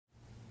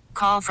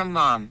call from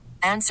mom.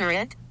 Answer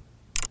it.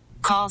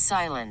 Call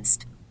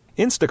silenced.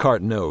 Instacart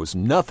knows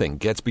nothing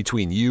gets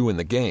between you and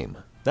the game.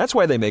 That's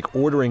why they make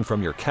ordering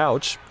from your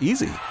couch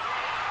easy.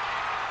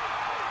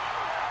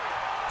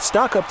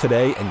 Stock up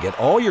today and get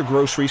all your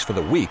groceries for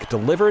the week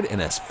delivered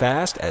in as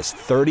fast as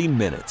 30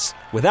 minutes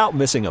without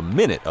missing a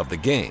minute of the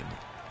game.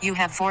 You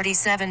have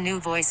 47 new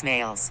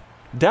voicemails.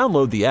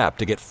 Download the app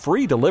to get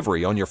free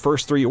delivery on your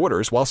first 3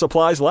 orders while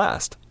supplies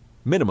last.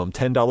 Minimum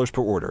 $10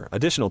 per order.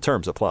 Additional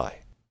terms apply.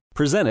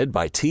 Presented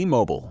by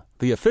T-Mobile,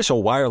 the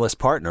official wireless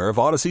partner of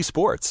Odyssey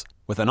Sports.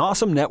 With an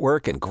awesome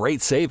network and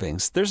great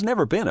savings, there's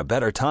never been a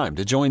better time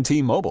to join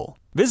T-Mobile.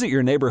 Visit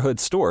your neighborhood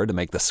store to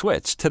make the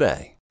switch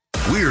today.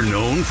 We're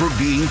known for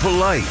being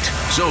polite,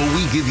 so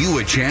we give you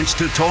a chance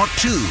to talk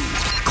too.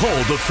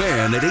 Call the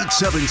Fan at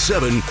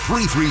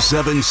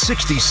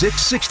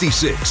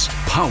 877-337-6666.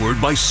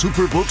 Powered by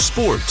Superbook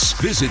Sports.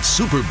 Visit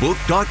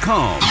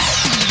superbook.com.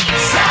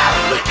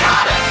 Sal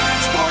Licata,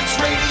 Sports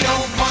Radio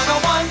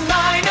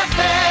 101.9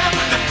 FM,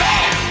 The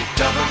Fan,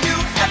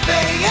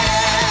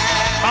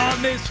 WFAN.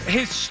 On this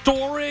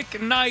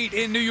historic night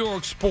in New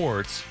York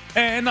sports,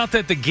 and not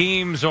that the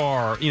games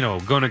are,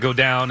 going to go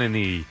down in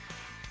the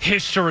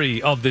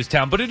history of this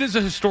town, but it is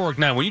a historic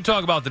night. When you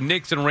talk about the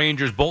Knicks and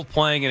Rangers both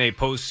playing in a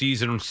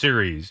postseason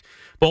series,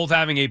 both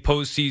having a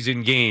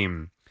postseason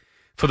game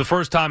for the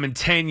first time in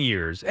 10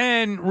 years,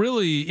 and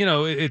really,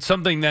 it's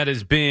something that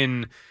has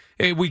been,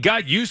 we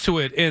got used to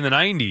it in the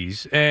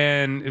 90s,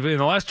 and in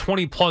the last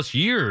 20-plus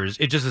years,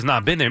 it just has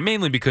not been there,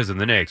 mainly because of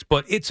the Knicks.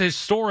 But it's a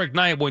historic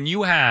night when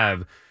you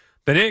have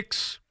the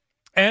Knicks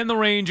and the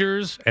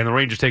Rangers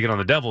taking on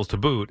the Devils to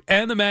boot,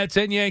 and the Mets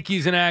and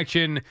Yankees in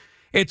action.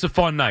 It's a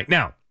fun night.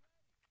 Now,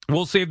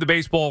 we'll save the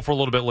baseball for a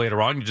little bit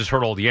later on. You just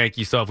heard all the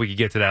Yankee stuff. We could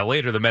get to that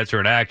later. The Mets are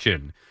in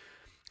action.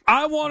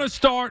 I want to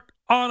start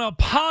on a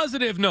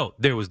positive note.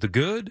 There was the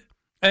good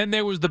and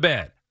there was the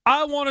bad.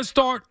 I want to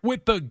start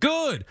with the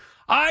good.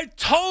 I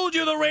told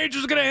you the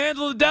Rangers were going to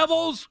handle the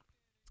Devils.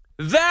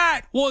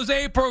 That was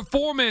a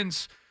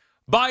performance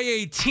by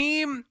a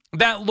team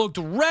that looked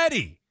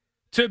ready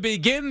to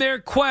begin their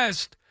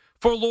quest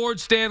for Lord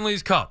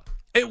Stanley's Cup.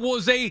 It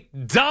was a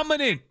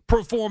dominant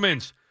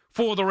performance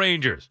for the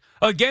Rangers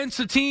against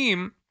a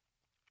team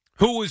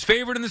who was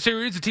favored in the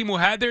series, a team who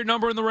had their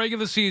number in the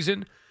regular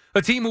season,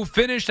 a team who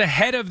finished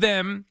ahead of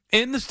them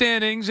in the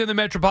standings in the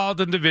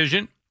Metropolitan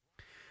Division,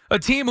 a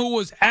team who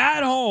was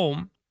at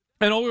home,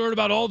 and all we heard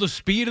about all the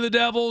speed of the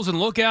Devils and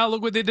look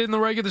what they did in the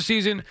regular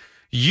season.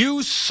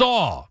 You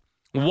saw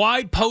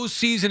why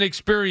postseason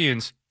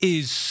experience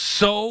is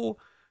so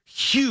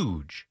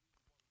huge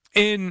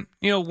in,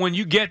 when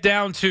you get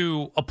down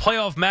to a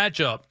playoff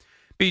matchup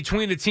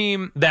between a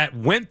team that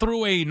went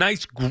through a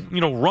nice,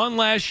 run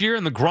last year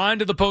in the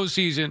grind of the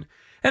postseason,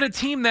 and a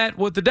team that,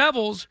 with the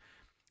Devils,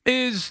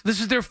 this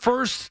is their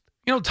first,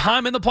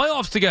 time in the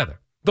playoffs together.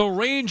 The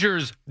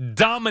Rangers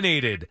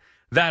dominated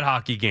that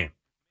hockey game.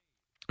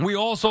 We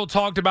also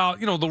talked about,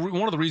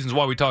 one of the reasons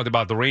why we talked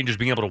about the Rangers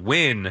being able to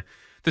win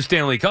the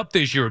Stanley Cup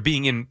this year,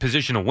 being in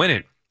position to win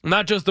it.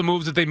 Not just the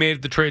moves that they made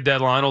at the trade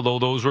deadline, although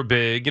those were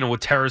big, with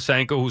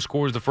Tarasenko, who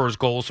scores the first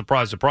goal.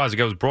 Surprise, surprise. The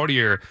guy was brought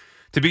here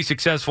to be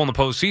successful in the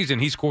postseason.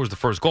 He scores the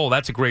first goal.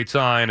 That's a great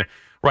sign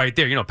right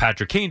there.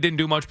 Patrick Kane didn't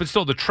do much, but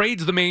still the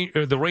trades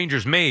the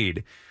Rangers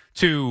made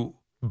to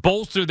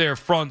bolster their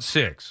front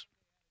six,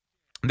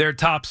 their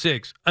top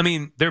six. I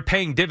mean, they're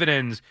paying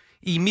dividends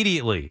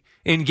immediately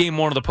in game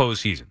one of the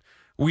postseason.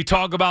 We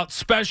talk about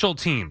special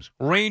teams.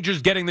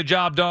 Rangers getting the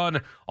job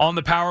done on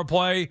the power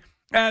play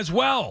as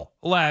well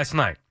last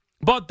night.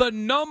 But the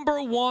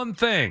number one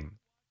thing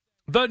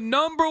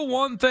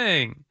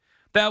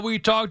that we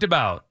talked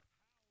about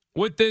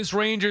with this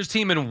Rangers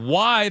team and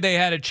why they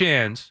had a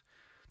chance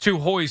to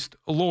hoist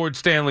Lord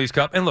Stanley's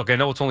Cup. And look, I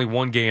know it's only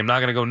one game. Not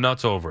going to go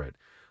nuts over it.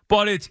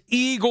 But it's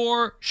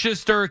Igor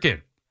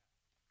Shesterkin.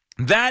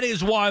 That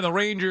is why the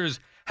Rangers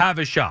have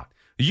a shot.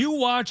 You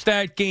watch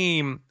that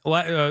game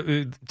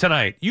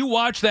tonight. You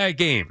watch that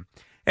game,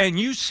 and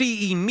you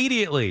see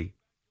immediately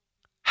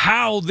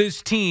how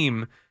this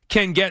team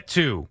can get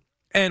to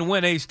and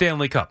win a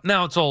Stanley Cup.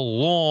 Now, it's a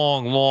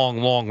long, long,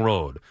 long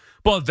road.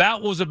 But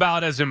that was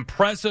about as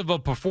impressive a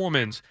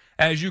performance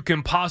as you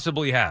can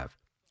possibly have.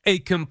 A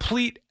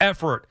complete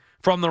effort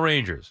from the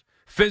Rangers.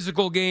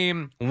 Physical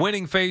game,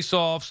 winning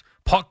faceoffs,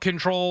 puck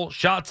control,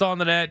 shots on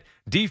the net,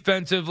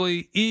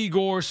 defensively,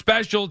 Igor,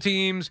 special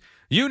teams,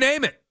 you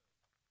name it.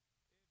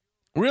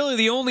 Really,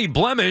 the only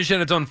blemish,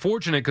 and it's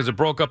unfortunate because it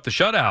broke up the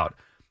shutout,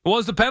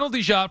 was the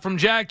penalty shot from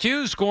Jack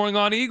Hughes scoring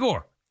on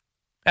Igor.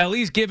 At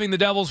least giving the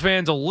Devils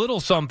fans a little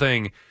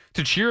something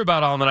to cheer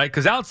about on the night,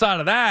 because outside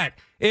of that,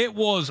 it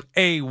was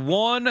a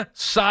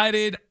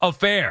one-sided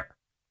affair.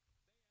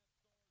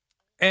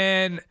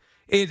 And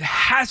it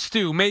has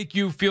to make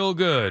you feel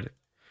good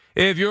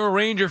if you're a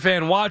Ranger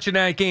fan watching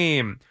that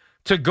game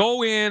to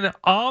go in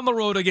on the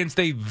road against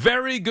a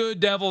very good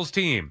Devils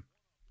team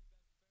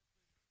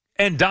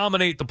and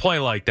dominate the play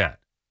like that.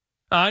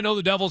 I know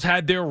the Devils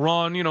had their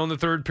run, in the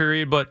third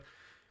period, but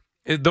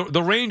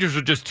the Rangers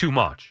were just too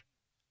much.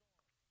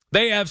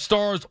 They have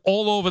stars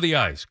all over the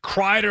ice.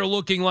 Kreider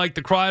looking like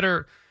the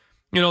Kreider,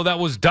 that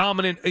was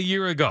dominant a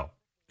year ago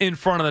in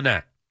front of the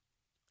net.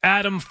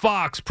 Adam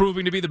Fox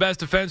proving to be the best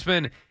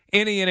defenseman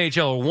in the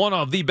NHL, or one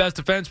of the best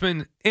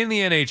defensemen in the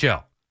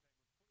NHL.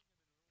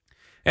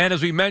 And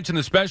as we mentioned,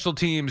 the special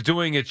teams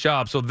doing its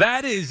job. So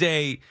that is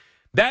a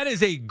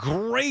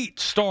great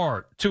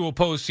start to a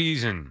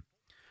postseason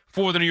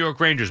for the New York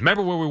Rangers.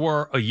 Remember where we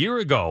were a year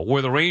ago,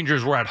 where the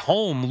Rangers were at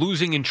home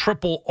losing in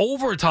triple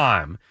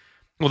overtime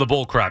with a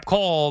bullcrap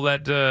call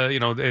that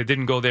it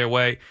didn't go their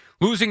way,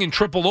 losing in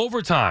triple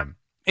overtime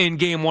in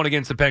Game 1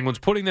 against the Penguins,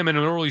 putting them in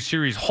an early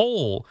series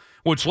hole,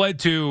 which led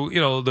to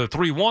the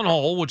 3-1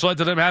 hole, which led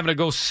to them having to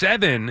go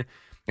 7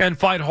 and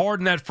fight hard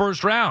in that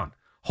first round.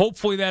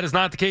 Hopefully that is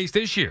not the case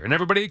this year, and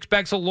everybody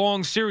expects a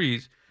long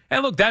series.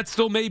 And look, that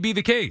still may be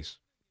the case.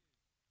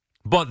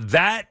 But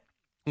that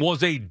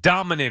was a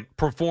dominant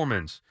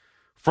performance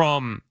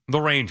from the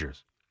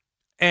Rangers.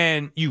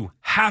 And you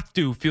have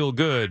to feel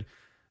good.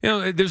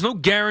 There's no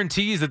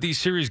guarantees that these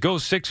series go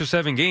 6 or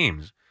 7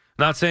 games.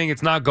 Not saying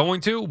it's not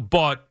going to,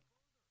 but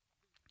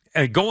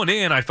going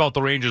in, I felt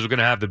the Rangers were going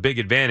to have the big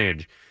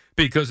advantage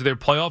because of their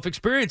playoff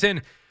experience.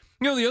 And,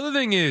 the other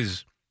thing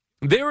is,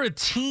 they're a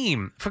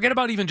team, forget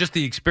about even just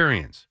the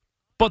experience,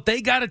 but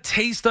they got a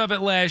taste of it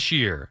last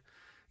year,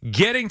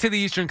 getting to the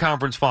Eastern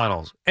Conference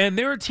Finals. And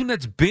they're a team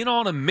that's been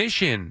on a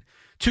mission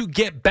to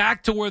get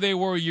back to where they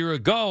were a year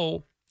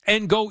ago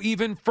and go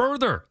even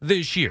further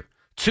this year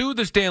to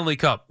the Stanley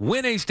Cup,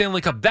 win a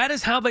Stanley Cup. That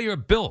is how they are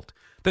built.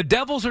 The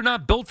Devils are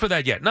not built for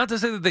that yet. Not to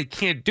say that they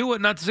can't do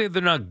it, not to say that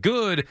they're not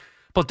good,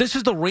 but this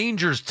is the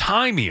Rangers'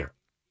 time here.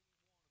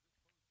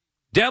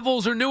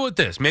 Devils are new at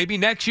this. Maybe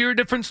next year, a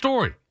different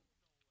story.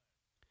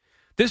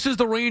 This is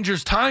the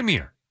Rangers' time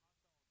here.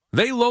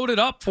 They loaded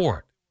up for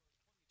it.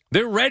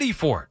 They're ready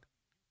for it.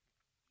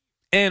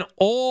 And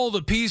all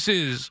the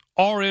pieces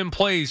are in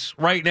place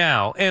right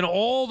now. And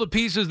all the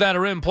pieces that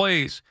are in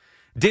place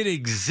did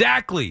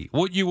exactly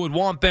what you would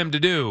want them to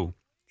do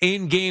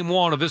in Game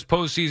 1 of this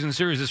postseason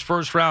series, this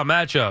first-round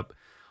matchup,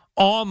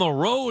 on the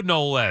road,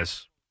 no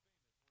less,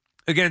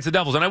 against the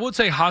Devils. And I would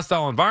say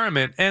hostile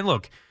environment. And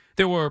look,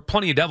 there were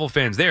plenty of Devil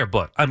fans there,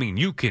 but,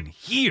 you can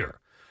hear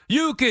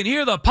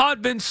the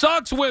Potvin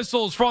Sucks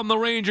whistles from the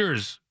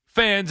Rangers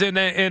fans in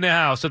the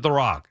house at the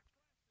Rock.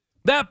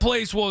 That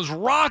place was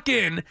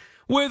rocking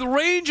with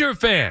Ranger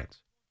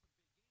fans.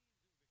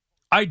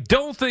 I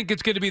don't think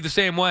it's going to be the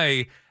same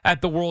way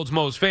at the world's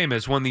most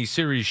famous when the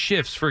series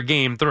shifts for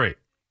Game 3.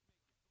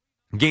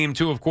 Game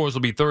 2, of course,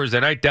 will be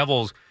Thursday night.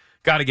 Devils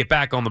got to get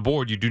back on the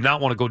board. You do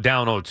not want to go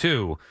down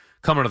 0-2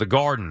 coming to the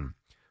Garden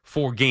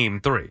for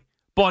Game 3.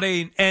 But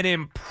an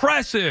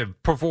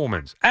impressive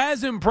performance.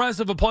 As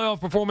impressive a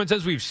playoff performance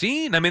as we've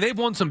seen. They've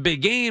won some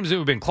big games. There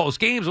have been close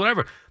games,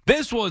 whatever.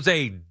 This was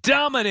a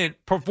dominant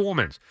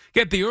performance.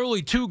 Get the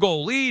early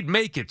 2-goal lead,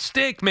 make it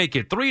stick, make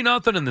it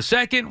 3-0 in the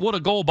second. What a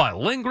goal by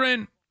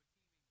Lindgren.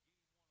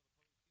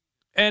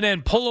 And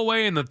then pull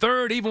away in the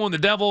third. Even when the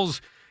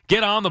Devils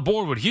get on the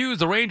board with Hughes,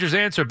 the Rangers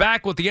answer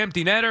back with the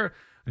empty netter.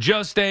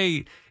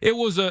 It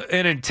was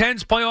an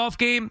intense playoff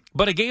game,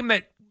 but a game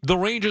that the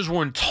Rangers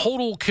were in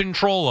total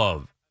control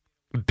of,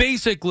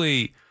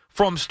 basically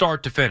from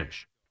start to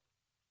finish.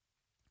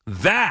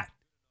 That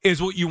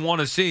is what you want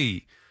to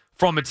see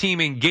from a team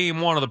in Game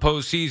 1 of the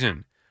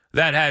postseason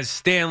that has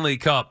Stanley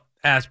Cup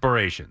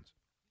aspirations.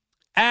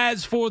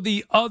 As for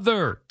the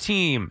other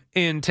team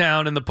in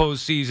town in the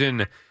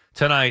postseason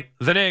tonight,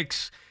 the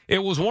Knicks, it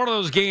was one of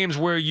those games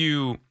where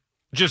you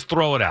just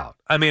throw it out.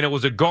 It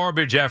was a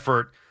garbage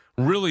effort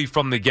really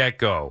from the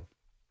get-go.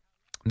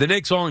 The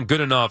Knicks aren't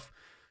good enough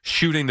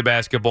shooting the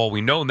basketball.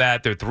 We know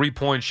that. Their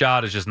three-point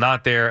shot is just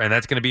not there, and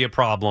that's going to be a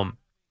problem.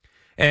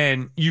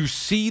 And you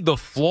see the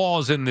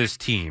flaws in this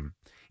team.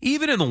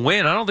 Even in the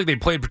win, I don't think they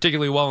played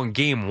particularly well in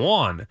Game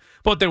 1,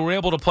 but they were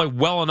able to play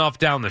well enough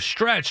down the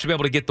stretch to be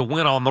able to get the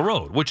win on the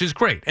road, which is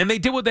great. And they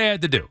did what they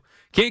had to do.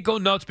 Can't go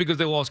nuts because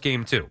they lost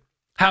Game 2.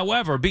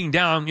 However, being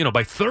down,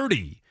 by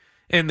 30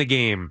 in the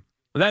game,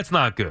 that's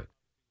not good.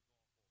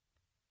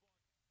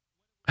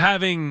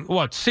 Having,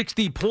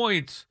 60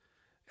 points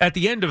at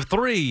the end of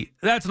 3,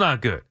 that's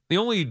not good. The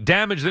only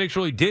damage the Knicks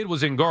really did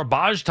was in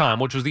garbage time,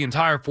 which was the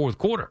entire fourth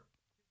quarter.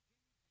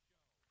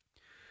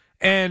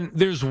 And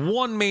there's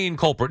one main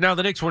culprit. Now,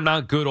 the Knicks were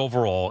not good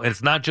overall, and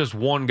it's not just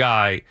one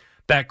guy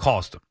that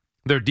cost them.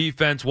 Their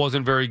defense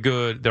wasn't very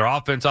good. Their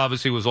offense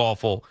obviously was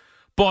awful.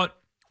 But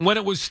when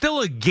it was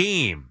still a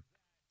game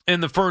in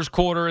the first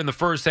quarter, in the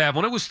first half,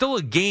 when it was still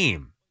a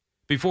game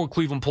before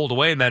Cleveland pulled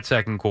away in that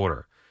second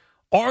quarter,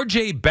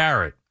 R.J.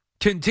 Barrett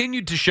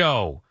continued to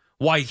show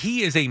why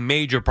he is a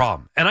major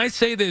problem. And I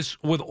say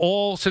this with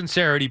all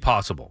sincerity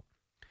possible.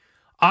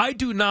 I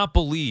do not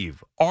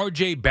believe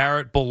R.J.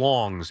 Barrett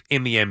belongs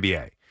in the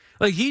NBA.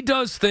 He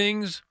does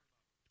things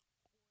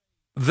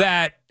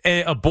that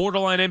a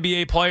borderline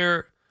NBA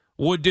player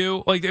would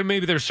do.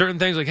 Maybe there's certain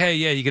things hey,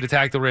 yeah, he could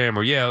attack the rim,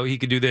 or yeah, he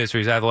could do this, or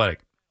he's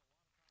athletic.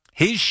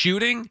 His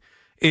shooting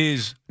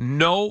is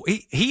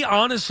he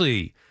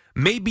honestly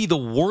may be the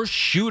worst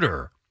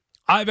shooter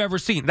I've ever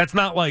seen. That's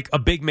not like a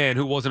big man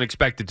who wasn't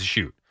expected to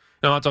shoot.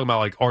 No, I'm not talking about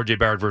like R.J.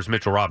 Barrett versus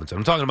Mitchell Robinson.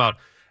 I'm talking about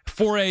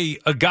for a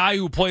guy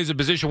who plays a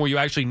position where you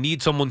actually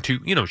need someone to,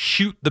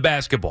 shoot the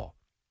basketball.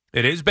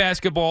 It is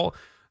basketball.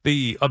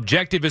 The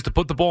objective is to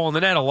put the ball in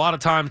the net. A lot of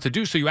times to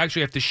do so, you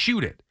actually have to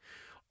shoot it.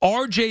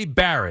 R.J.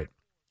 Barrett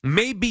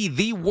may be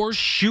the worst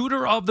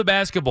shooter of the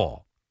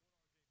basketball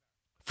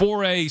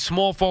for a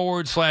small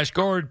forward /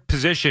 guard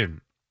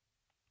position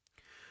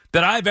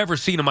that I've ever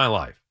seen in my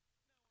life.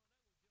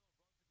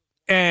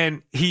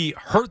 And he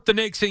hurt the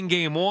Knicks in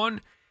game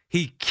 1.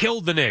 He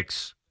killed the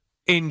Knicks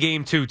in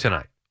game 2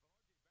 tonight.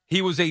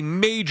 He was a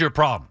major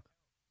problem.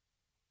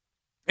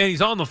 And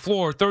he's on the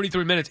floor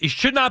 33 minutes. He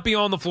should not be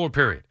on the floor,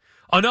 period.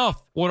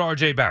 Enough with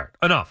R.J. Barrett.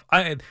 Enough.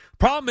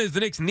 Problem is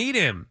the Knicks need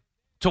him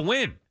to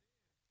win.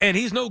 And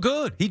he's no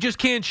good. He just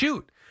can't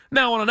shoot.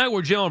 Now, on a night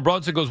where Jalen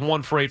Brunson goes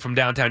 1 for 8 from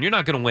downtown, you're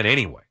not going to win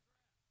anyway.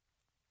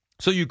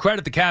 So you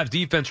credit the Cavs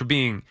defense for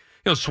being,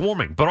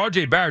 swarming. But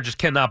R.J. Barrett just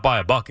cannot buy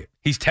a bucket.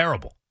 He's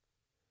terrible.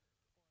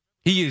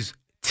 He is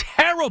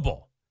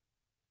terrible.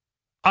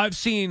 I've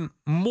seen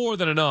more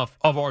than enough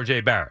of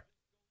R.J. Barrett.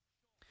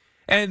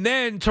 And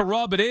then to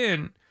rub it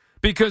in,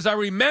 because I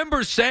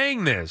remember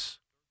saying this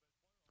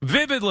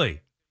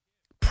vividly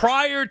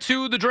prior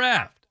to the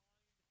draft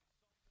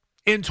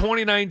in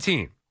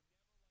 2019.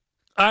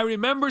 I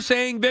remember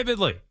saying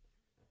vividly,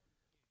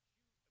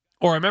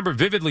 or I remember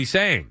vividly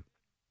saying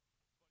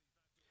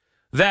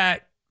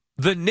that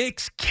the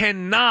Knicks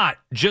cannot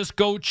just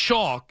go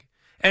chalk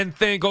and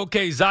think,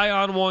 okay,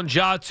 Zion 1,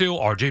 Ja 2,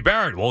 R.J.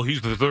 Barrett. Well, he's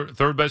the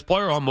third best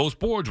player on most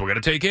boards. We're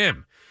going to take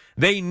him.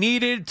 They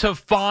needed to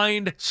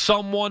find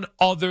someone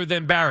other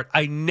than Barrett.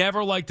 I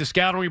never liked the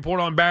scouting report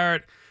on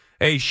Barrett.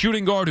 A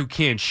shooting guard who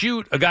can't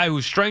shoot, a guy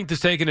whose strength is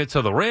taking it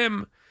to the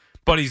rim,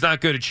 but he's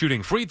not good at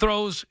shooting free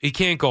throws. He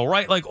can't go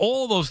right. Like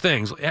all those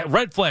things.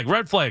 Red flag,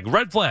 red flag,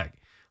 red flag.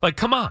 Like,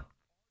 come on.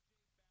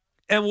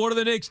 And what do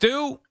the Knicks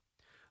do?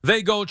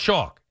 They go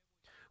chalk.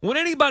 Would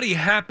anybody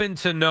happen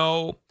to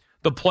know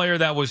the player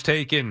that was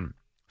taken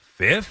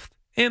 5th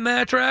in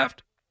that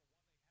draft?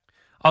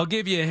 I'll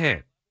give you a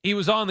hint. He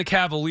was on the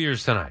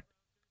Cavaliers tonight.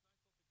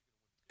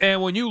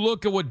 And when you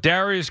look at what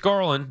Darius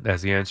Garland,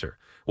 that's the answer,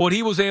 what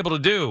he was able to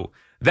do,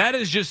 that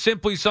is just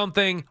simply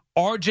something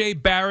R.J.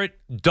 Barrett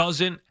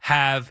doesn't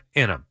have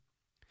in him.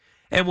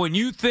 And when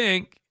you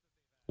think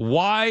about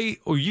why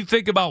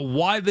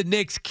the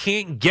Knicks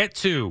can't get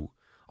to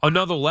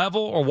another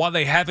level, or why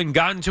they haven't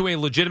gotten to a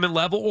legitimate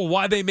level, or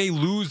why they may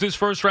lose this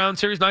first round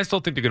series, and I still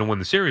think they're going to win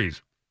the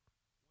series.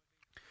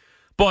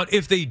 But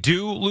if they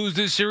do lose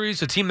this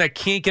series, a team that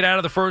can't get out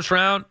of the first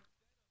round,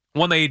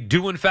 when they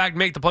do in fact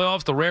make the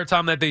playoffs, the rare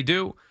time that they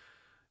do,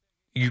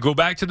 you go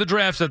back to the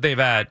drafts that they've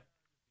had,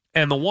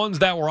 and the ones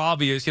that were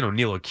obvious,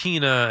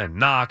 Ntilikina and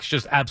Knox,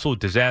 just absolute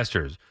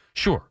disasters.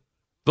 Sure,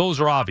 those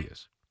are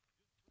obvious.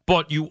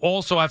 But you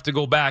also have to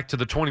go back to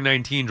the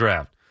 2019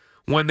 draft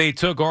when they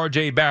took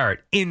R.J.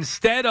 Barrett.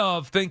 Instead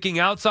of thinking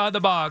outside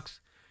the box,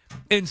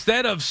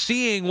 instead of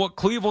seeing what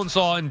Cleveland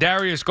saw in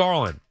Darius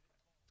Garland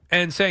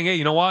and saying, hey,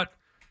 you know what?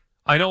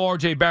 I know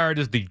R.J. Barrett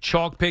is the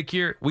chalk pick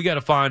here. We got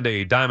to find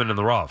a diamond in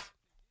the rough.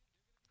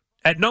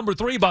 At number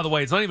 3, by the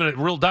way, it's not even a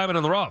real diamond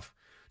in the rough.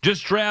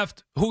 Just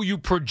draft who you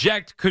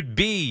project could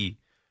be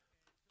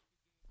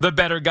the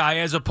better guy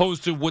as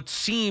opposed to what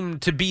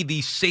seemed to be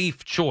the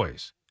safe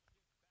choice.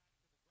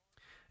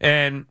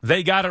 And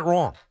they got it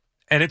wrong,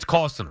 and it's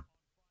costing them.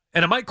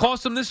 And it might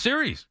cost them this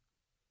series.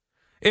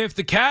 If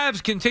the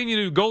Cavs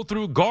continue to go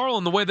through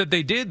Garland the way that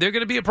they did, they're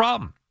going to be a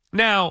problem.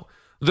 Now,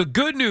 the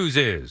good news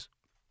is,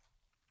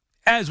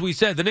 as we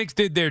said, the Knicks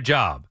did their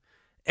job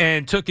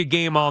and took a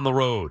game on the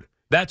road.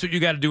 That's what you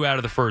got to do out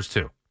of the first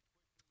 2.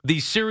 The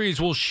series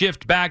will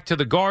shift back to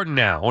the Garden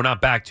now, or not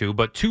back to,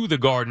 but to the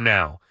Garden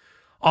now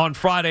on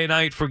Friday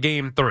night for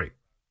Game 3.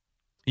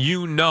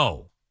 You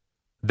know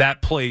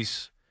that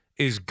place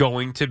is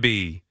going to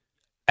be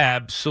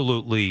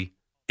absolutely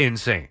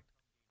insane.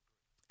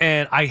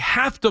 And I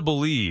have to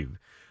believe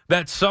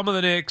that some of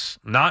the Knicks,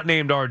 not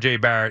named R.J.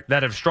 Barrett,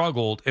 that have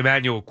struggled,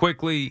 Emmanuel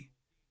Quickley,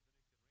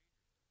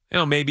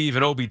 maybe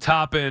even Obi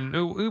Toppin,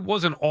 who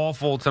wasn't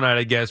awful tonight,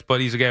 I guess,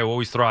 but he's a guy who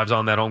always thrives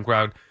on that home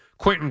crowd.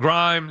 Quentin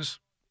Grimes.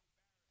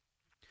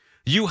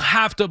 You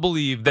have to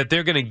believe that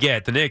they're going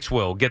to the Knicks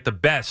will get the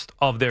best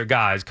of their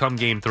guys come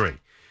Game 3.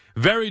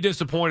 Very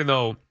disappointing,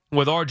 though,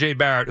 with R.J.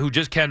 Barrett, who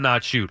just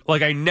cannot shoot.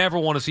 Like, I never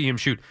want to see him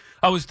shoot.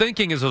 I was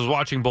thinking as I was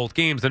watching both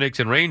games, the Knicks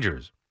and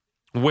Rangers,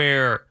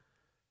 where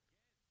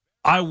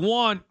I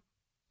want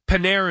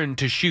Panarin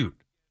to shoot.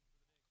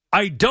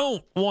 I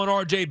don't want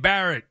R.J.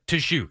 Barrett to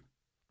shoot.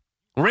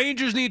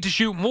 Rangers need to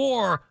shoot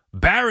more.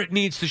 Barrett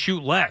needs to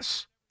shoot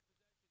less.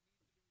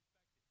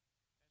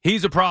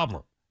 He's a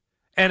problem.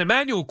 And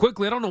Emmanuel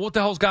Quickley, I don't know what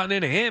the hell's gotten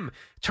into him.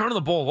 Turning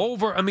the ball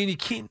over. I mean,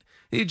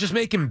 he's just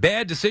making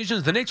bad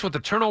decisions. The Knicks with the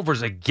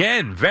turnovers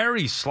again,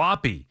 very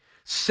sloppy.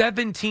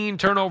 17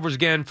 turnovers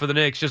again for the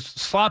Knicks. Just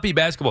sloppy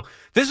basketball.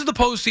 This is the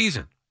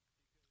postseason.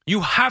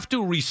 You have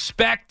to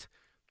respect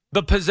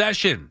the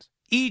possessions.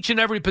 Each and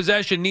every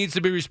possession needs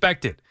to be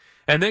respected.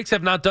 And the Knicks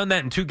have not done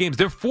that in 2 games.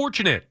 They're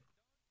fortunate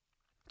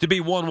to be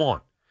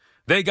 1-1.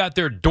 They got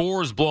their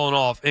doors blown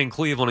off in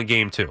Cleveland in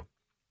Game 2.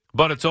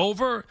 But it's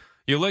over.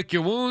 You lick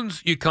your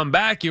wounds. You come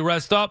back. You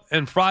rest up.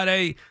 And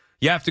Friday,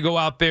 you have to go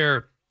out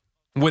there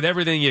with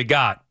everything you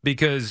got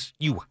because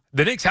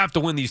the Knicks have to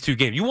win these 2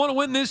 games. You want to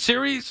win this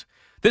series?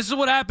 This is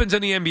what happens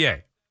in the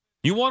NBA.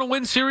 You want to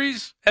win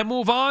series and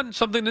move on,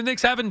 something the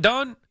Knicks haven't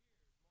done?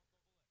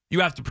 You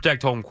have to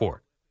protect home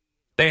court.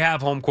 They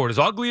have home court. As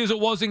ugly as it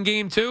was in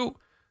Game 2,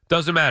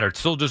 doesn't matter. It's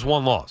still just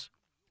 1 loss.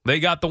 They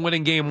got the win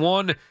in Game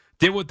 1,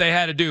 did what they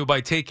had to do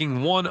by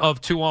taking 1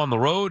 of 2 on the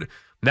road.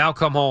 Now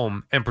come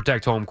home and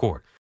protect home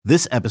court.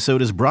 This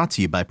episode is brought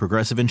to you by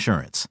Progressive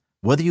Insurance.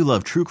 Whether you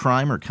love true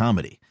crime or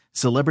comedy,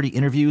 celebrity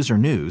interviews or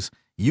news,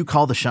 you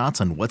call the shots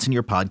on what's in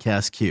your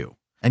podcast queue.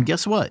 And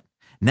guess what?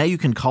 Now you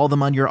can call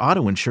them on your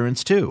auto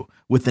insurance too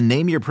with the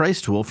Name Your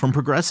Price tool from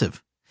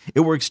Progressive.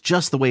 It works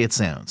just the way it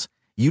sounds.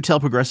 You tell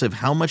Progressive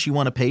how much you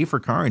want to pay for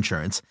car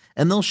insurance,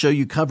 and they'll show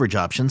you coverage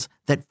options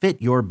that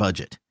fit your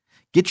budget.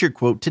 Get your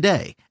quote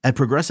today at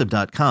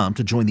Progressive.com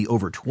to join the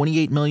over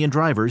 28 million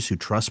drivers who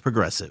trust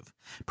Progressive.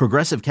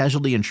 Progressive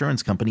Casualty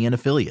Insurance Company and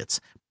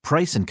Affiliates.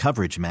 Price and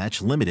coverage match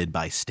limited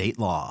by state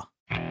law.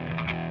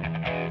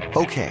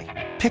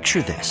 Okay,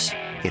 picture this.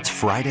 It's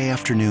Friday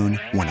afternoon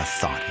when a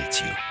thought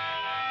hits you.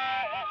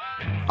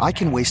 I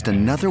can waste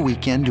another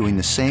weekend doing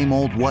the same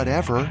old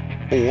whatever,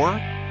 or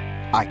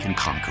I can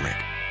conquer it.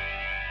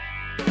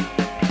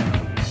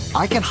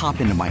 I can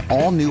hop into my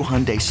all-new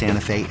Hyundai Santa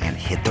Fe and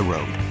hit the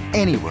road.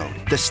 Any road.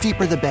 The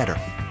steeper, the better.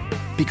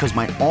 Because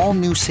my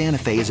all-new Santa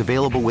Fe is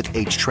available with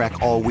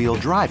H-Track all-wheel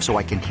drive, so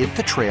I can hit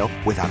the trail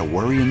without a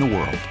worry in the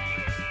world.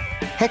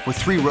 Heck, with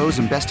 3 rows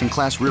and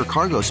best-in-class rear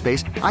cargo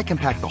space, I can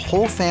pack the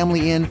whole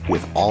family in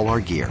with all our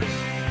gear.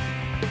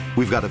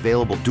 We've got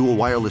available dual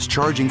wireless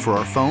charging for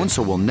our phones,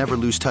 so we'll never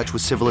lose touch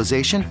with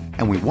civilization,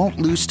 and we won't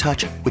lose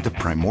touch with the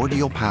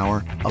primordial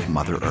power of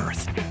Mother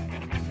Earth.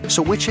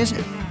 So which is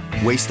it?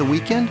 Waste the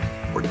weekend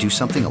or do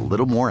something a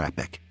little more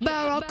epic?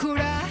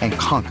 And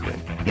conquer it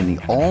in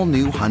the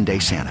all-new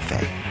Hyundai Santa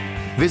Fe.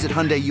 Visit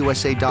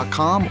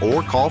HyundaiUSA.com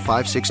or call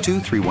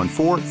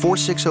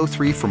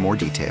 562-314-4603 for more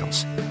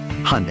details.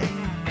 Hyundai,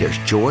 there's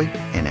joy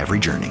in every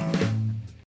journey.